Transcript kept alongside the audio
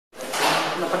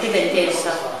una partita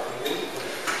intensa.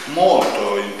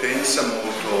 Molto intensa,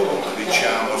 molto,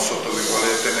 diciamo, sotto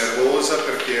virgolette nervosa,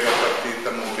 perché era una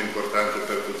partita molto importante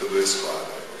per tutte e due le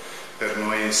squadre. Per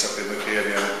noi, sapendo che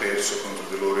abbiamo perso contro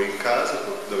di loro in casa,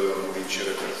 dovevamo vincere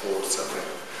per forza per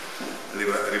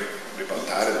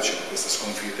ribaltare, diciamo, questa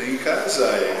sconfitta in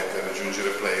casa e per raggiungere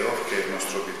il playoff, che è il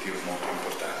nostro obiettivo molto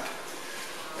importante.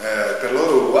 Per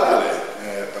loro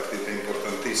uguale, partita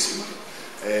importantissima.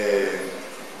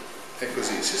 E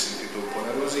così si è sentito un po'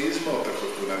 nervosismo, per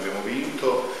fortuna abbiamo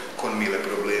vinto, con 1000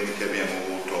 problemi che abbiamo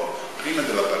avuto prima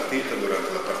della partita,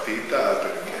 durante la partita,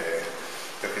 perché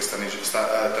tanti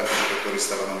giocatori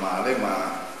stavano male,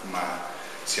 ma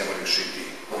siamo riusciti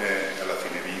alla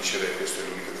fine a vincere, e questa è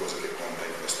l'unica cosa che conta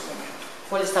in questo momento.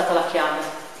 Qual è stata la chiave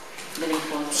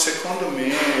dell'incontro? Secondo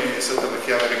me è stata la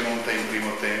chiave rimonta in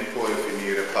primo tempo e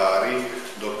finire pari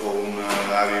dopo un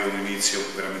inizio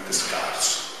veramente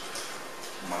scarso.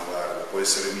 Ma guarda, può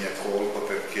essere mia colpa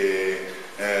perché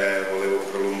volevo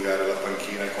prolungare la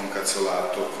panchina con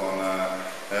Cazzolato, con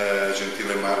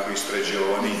Gentile Marco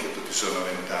Istregioni, che tutti sono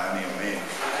 20 anni o meno.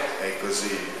 È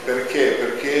così. Perché?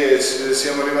 Perché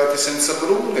siamo arrivati senza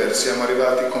Brugger, siamo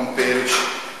arrivati con Peric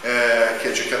che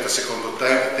ha giocato a secondo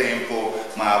tempo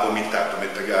ma ha vomitato a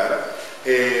metà gara,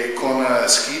 e con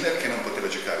Skinner che non poteva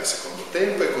giocare a secondo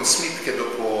tempo, e con Smith che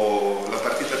dopo la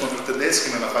partita contro i tedeschi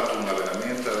non ha fatto un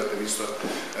allenamento, avete visto,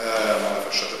 ma l'ha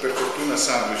fasciata. Per fortuna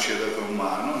Sandro ci ha dato un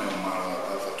mano,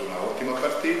 ha fatto un'ottima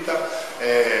partita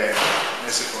e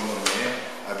secondo me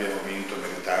abbiamo vinto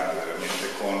meritando veramente,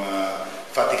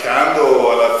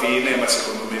 faticando alla fine, ma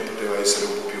secondo me poteva essere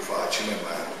un po' più facile,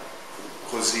 ma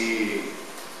così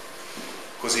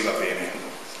va bene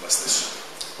lo stesso.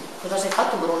 Cosa si è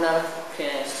fatto Brunner?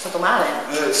 Che è stato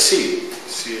male? Sì,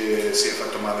 si è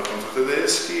fatto male contro i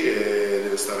tedeschi e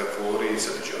deve stare fuori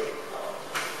 7 giorni.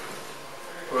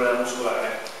 Problema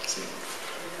muscolare? Sì.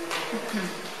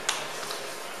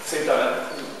 Senta,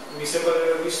 mi sembra di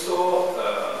aver visto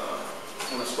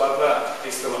una squadra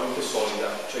estremamente solida,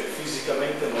 cioè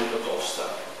fisicamente molto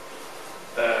tosta.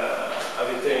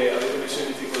 Avete messo in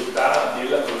difficoltà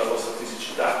con la vostra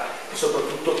fisicità e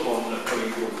soprattutto con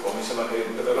il gruppo. Mi sembra che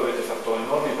davvero avete fatto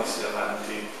enormi passi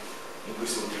avanti in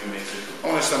questi ultimi mesi.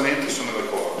 Onestamente sono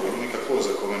d'accordo, l'unica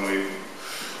cosa come noi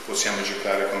possiamo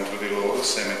giocare contro di loro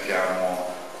se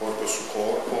mettiamo corpo su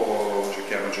corpo,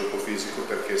 giochiamo gioco fisico,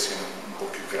 perché siamo un po'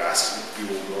 più grassi, più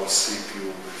grossi,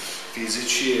 più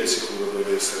fisici, e sicuro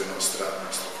deve essere nostra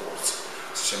forza,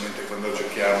 specialmente quando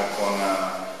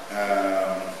giochiamo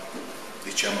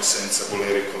diciamo senza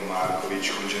voleri, con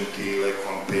Markovic, con Gentile,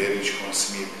 con Peric, con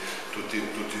Smith,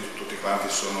 tutti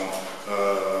quanti sono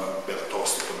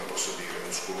beltosti, come posso dire,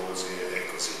 muscolosi e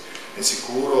così. È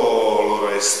sicuro loro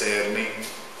esterni,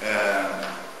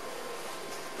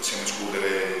 possiamo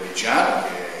escludere Vigiano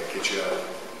che ci ha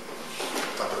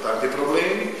fatto tanti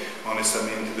problemi, ma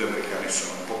onestamente i due americani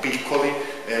sono un po' piccoli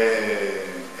e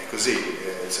così,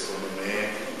 secondo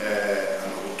me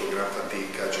hanno avuto gran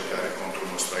fatica a giocare contro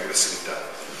la nostra aggressività.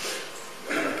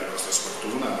 Per nostra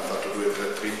sfortuna hanno fatto 2 o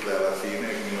 3 triple alla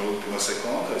fine, nell'ultimo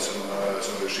secondo, e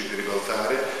sono riusciti a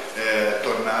ribaltare,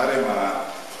 tornare,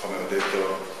 ma come ho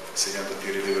detto, segnando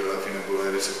tiri liberi alla fine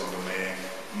voleri, secondo me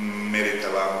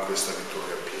meritavamo questa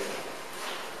vittoria piena.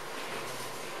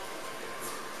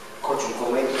 Coach, un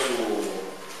commento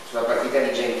sulla partita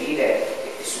di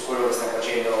Gentile e su quello che sta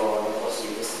facendo nel corso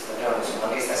di questa stagione. Insomma,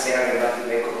 anche stasera nel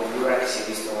battibecco con Miura, che si è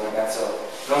visto un ragazzo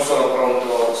non solo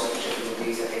pronto sotto un certo punto di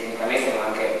vista tecnicamente, ma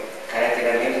anche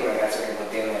caratterialmente un ragazzo che non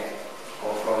teme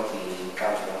confronti in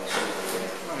campo con nessuno problema.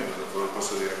 No, io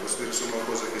posso dire solo una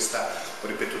cosa che ho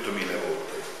ripetuto 1000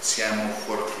 volte: siamo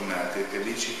fortunati e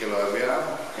felici che lo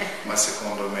abbiamo, ma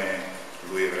secondo me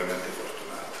lui è veramente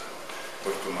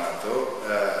fortunato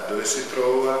dove si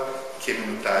trova, che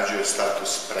minutaggio e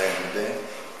status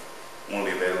prende, un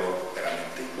livello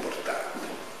veramente importante,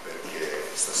 perché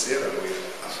stasera lui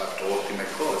ha fatto ottime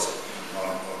cose,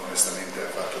 onestamente ha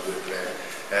fatto 2 o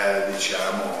 3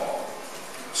 diciamo,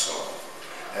 non so,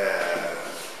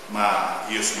 ma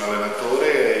io sono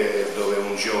allenatore dove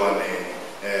un giovane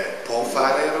può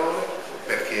fare errore,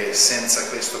 perché senza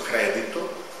questo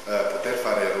credito poter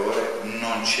fare errore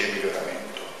non c'è miglioramento.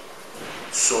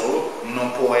 Solo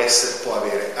non può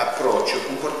avere approccio e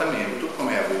comportamento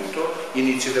come ha avuto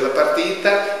inizio della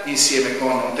partita insieme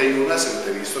con Montaiuna. Se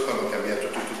avete visto, quando ho cambiato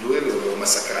tutti e 2 li dovevo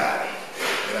massacrare,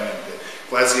 veramente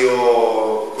quasi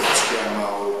ho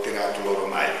tirato loro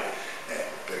mai,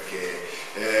 perché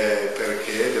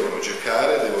devono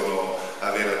giocare, devono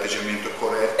avere atteggiamento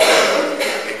corretto,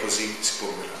 e così si può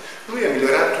migliorare. Lui ha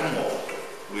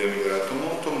migliorato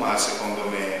molto, ma secondo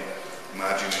me i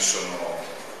margini sono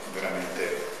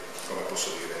veramente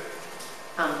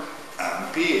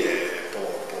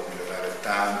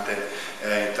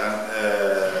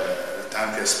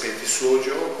aspetti il suo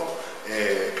gioco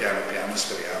e piano piano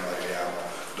speriamo arriviamo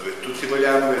dove tutti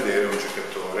vogliamo vedere un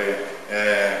giocatore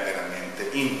veramente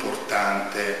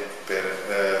importante per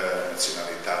la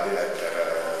Nazionale Italia e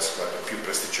per squadre più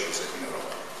prestigiose in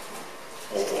Europa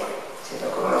o fuori. Sento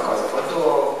ancora una cosa,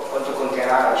 quanto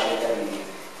conterà la scelta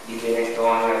di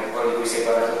Benetton, poi di cui si è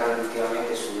parlato tanto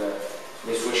ultimamente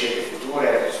sulle sue scelte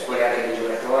future, su quelle anche dei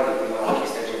giocatori, prima ho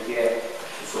chiesto a Gentile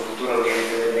sul suo futuro, lo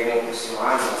vedremo il prossimo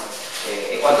anno,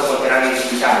 e quanto conteranno i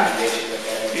risultati invece?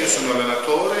 Perché io sono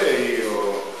allenatore,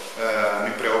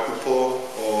 mi preoccupo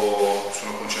o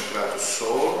sono concentrato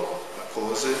solo a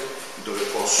cose dove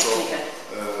posso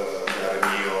dare il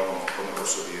mio, come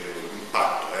posso dire,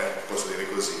 impatto, posso dire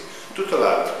così. Tutto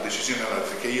l'altro, decisioni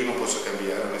altre che io non posso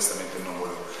cambiare, onestamente non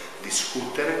voglio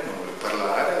discutere, non voglio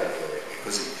parlare, e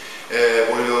così.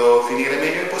 Voglio finire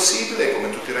meglio possibile, come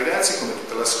tutti i ragazzi, come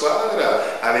tutta la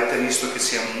squadra. Avete visto che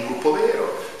siamo un gruppo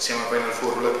vero, siamo appena al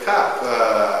World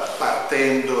Cup,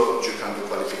 partendo, giocando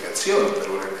qualificazioni per il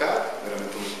World Cup,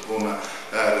 veramente un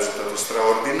risultato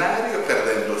straordinario,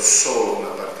 perdendo solo una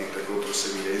partita contro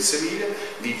Sevilla in Sevilla,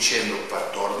 vincendo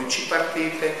 14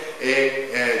 partite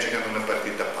e giocando una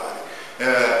partita pari.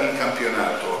 In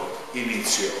campionato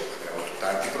inizio abbiamo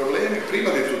tanti problemi, prima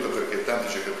di tutto perché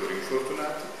tanti giocatori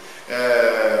infortunati,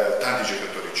 tanti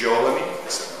giocatori giovani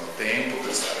che servono tempo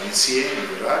per stare insieme,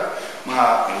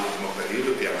 ma nell'ultimo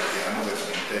periodo piano piano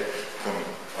veramente,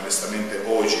 onestamente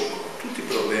oggi con tutti i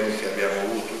problemi che abbiamo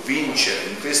avuto, vincere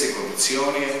in queste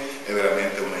condizioni è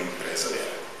veramente una impresa vera.